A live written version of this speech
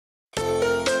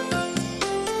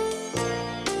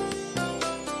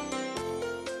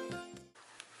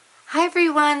Hi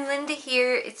everyone, Linda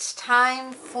here. It's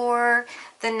time for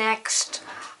the next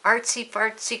Artsy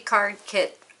Fartsy card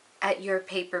kit at your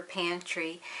paper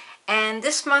pantry. And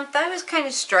this month I was kind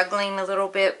of struggling a little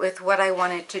bit with what I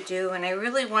wanted to do, and I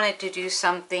really wanted to do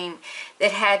something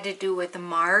that had to do with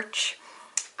March.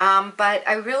 But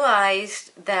I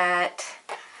realized that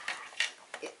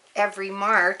every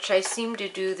March I seem to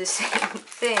do the same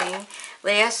thing.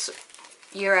 Last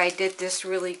year I did this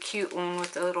really cute one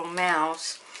with a little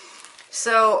mouse.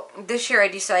 So this year I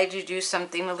decided to do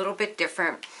something a little bit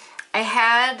different. I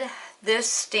had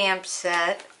this stamp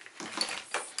set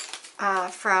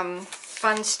from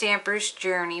Fun Stamper's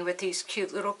Journey with these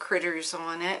cute little critters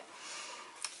on it.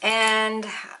 And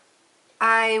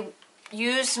I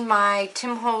used my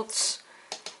Tim Holtz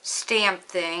stamp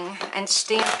thing and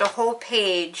stamped a whole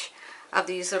page of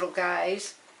these little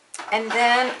guys. And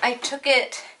then I took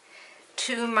it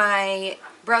to my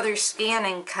brother's Scan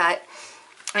and Cut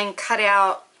and cut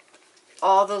out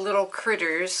all the little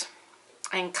critters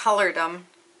and colored them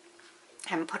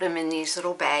and put them in these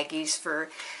little baggies for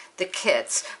the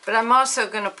kits. But I'm also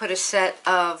going to put a set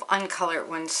of uncolored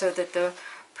ones so that the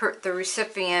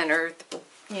recipient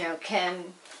can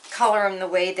color them the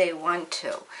way they want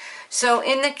to. So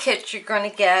in the kit you're going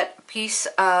to get a piece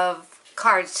of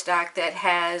cardstock that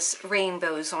has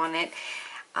rainbows on it,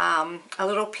 a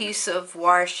little piece of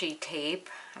washi tape.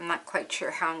 I'm not quite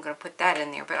sure how I'm going to put that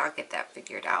in there, but I'll get that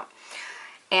figured out.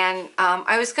 And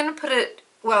I was going to put it,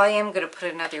 well, I am going to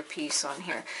put another piece on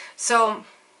here. So,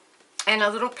 and a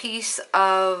little piece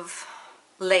of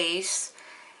lace,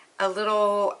 a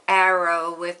little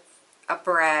arrow with a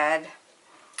brad,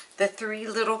 the 3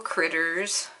 little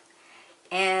critters,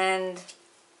 and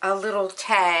a little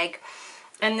tag.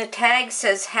 And the tag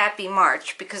says Happy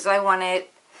March because I want it,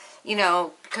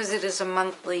 because it is a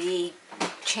monthly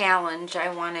challenge,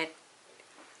 I wanted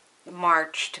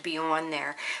March to be on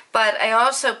there. But I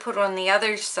also put on the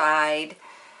other side,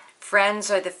 friends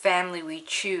are the family we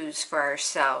choose for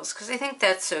ourselves, because I think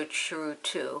that's so true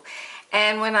too.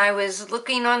 And when I was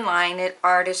looking online at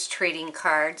artist trading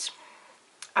cards,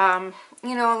 a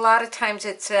lot of times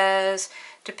it says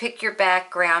to pick your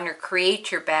background or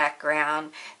create your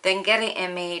background, then get an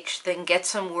image, then get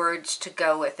some words to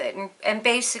go with it. And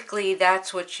basically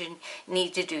that's what you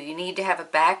need to do. You need to have a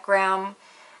background,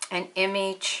 an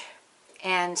image,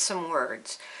 and some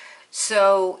words.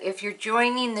 So if you're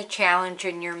joining the challenge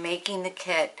and you're making the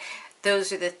kit,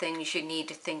 those are the things you need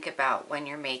to think about when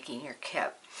you're making your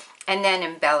kit. And then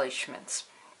embellishments.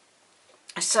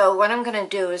 So what I'm going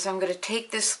to do is I'm going to take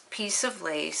this piece of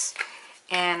lace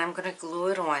and I'm going to glue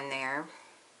it on there.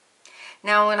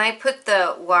 Now when I put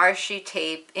the washi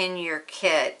tape in your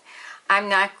kit, I'm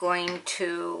not going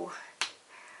to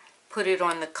put it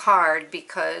on the card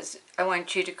because I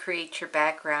want you to create your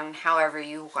background however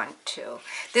you want to.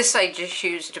 This I just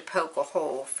used to poke a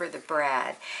hole for the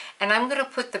brad. And I'm going to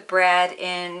put the brad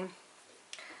in.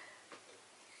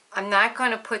 I'm not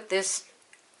going to put this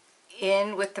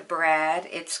in with the brad.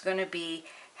 It's going to be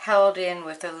held in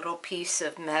with a little piece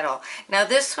of metal. Now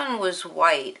this one was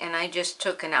white and I just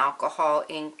took an alcohol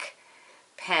ink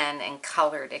pen and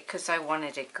colored it because I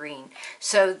wanted it green.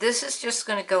 So this is just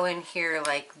going to go in here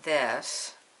like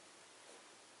this.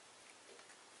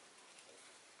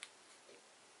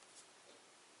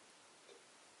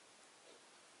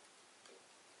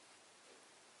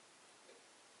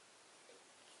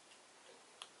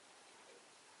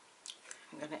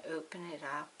 I'm going to open it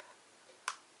up.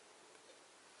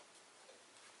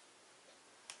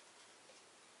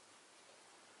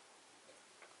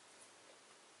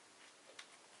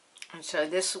 And so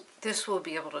this will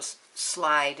be able to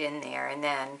slide in there, and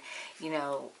then,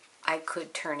 I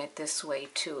could turn it this way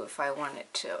too if I wanted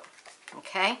to.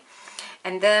 Okay?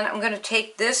 And then I'm going to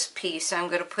take this piece, I'm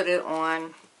going to put it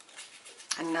on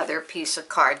another piece of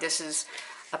card. This is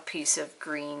a piece of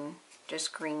green,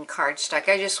 just green cardstock.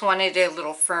 I just wanted it a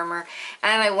little firmer,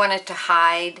 and I wanted to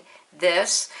hide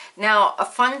this. Now, a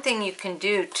fun thing you can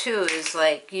do too is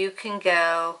you can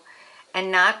go and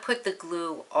not put the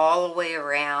glue all the way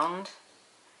around.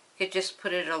 You could just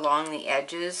put it along the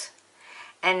edges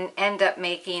and end up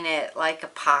making it like a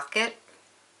pocket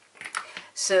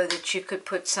so that you could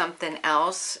put something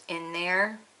else in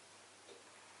there.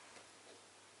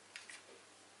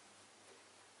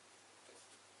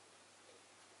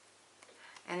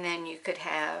 And then you could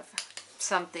have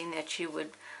something that you would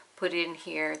put in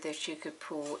here that you could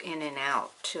pull in and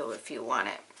out too if you want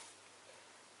it.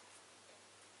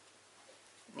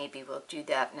 Maybe we'll do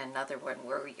that in another one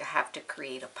where you have to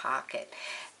create a pocket.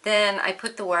 Then I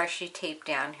put the washi tape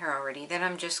down here already. Then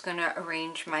I'm just going to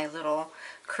arrange my little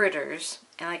critters.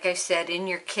 And like I said, in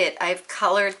your kit, I've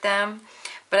colored them,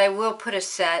 but I will put a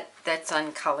set that's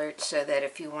uncolored so that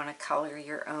if you want to color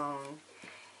your own.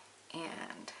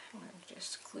 And I'm going to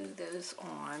just glue those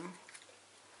on.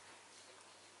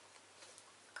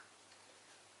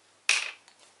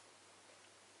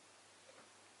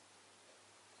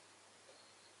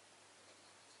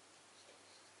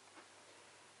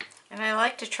 And I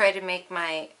like to try to make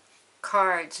my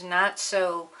cards not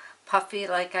so puffy,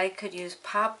 like I could use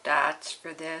pop dots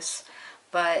for this,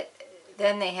 but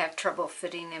then they have trouble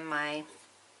fitting in my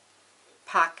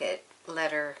pocket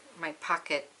letter, my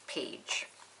pocket page.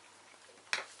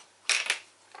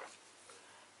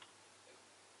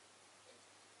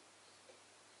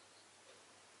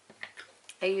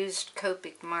 I used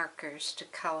Copic markers to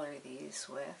color these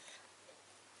with.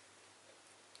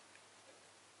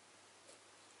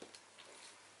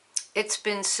 It's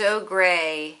been so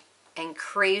gray and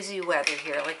crazy weather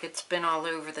here, like it's been all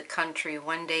over the country.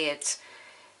 One day it's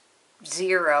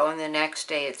 0 and the next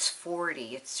day it's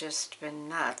 40. It's just been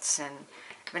nuts, and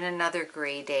been another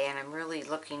gray day, and I'm really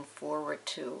looking forward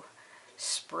to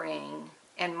spring.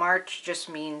 And March just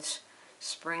means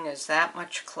spring is that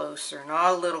much closer, and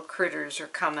all the little critters are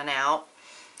coming out.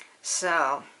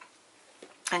 So,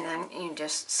 and then you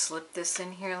just slip this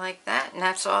in here like that, and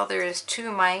that's all there is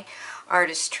to my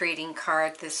artist trading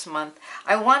card this month.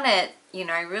 I wanted,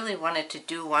 I really wanted to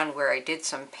do one where I did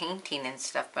some painting and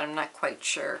stuff, but I'm not quite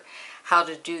sure how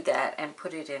to do that and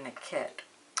put it in a kit.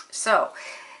 So,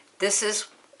 this is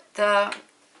the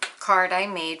card I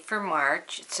made for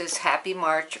March. It says Happy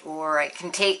March, or I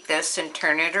can take this and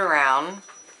turn it around.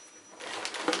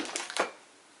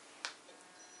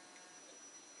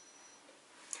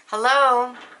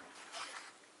 Hello?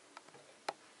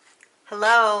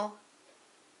 Hello?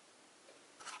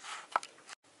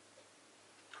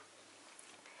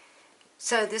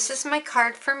 So this is my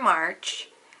card for March.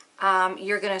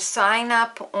 You're going to sign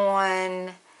up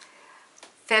on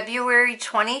February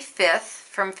 25th,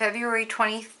 from February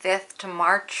 25th to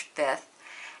March 5th,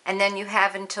 and then you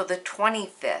have until the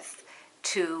 25th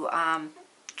to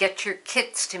get your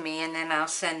kits to me, and then I'll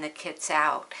send the kits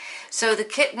out. So the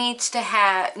kit needs to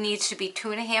be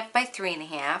 2.5 by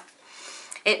 3.5.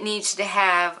 It needs to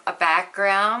have a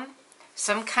background,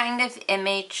 some kind of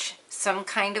image, some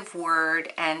kind of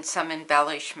word, and some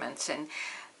embellishments. And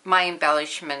my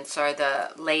embellishments are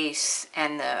the lace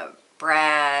and the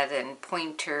brad and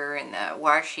pointer and the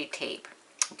washi tape.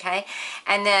 Okay,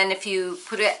 and then if you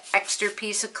put an extra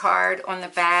piece of card on the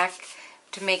back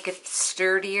to make it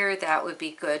sturdier, that would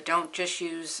be good. Don't just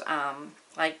use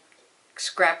like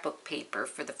scrapbook paper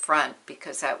for the front,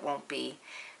 because that won't be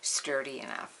sturdy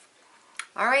enough.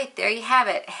 Alright, there you have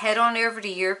it. Head on over to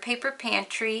Your Paper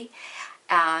Pantry.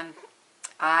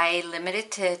 I limit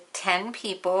it to 10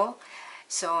 people,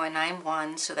 and I'm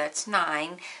 1, so that's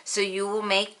 9. So you will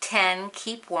make 10,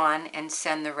 keep 1, and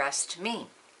send the rest to me.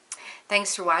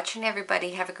 Thanks for watching,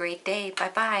 everybody. Have a great day.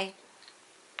 Bye-bye.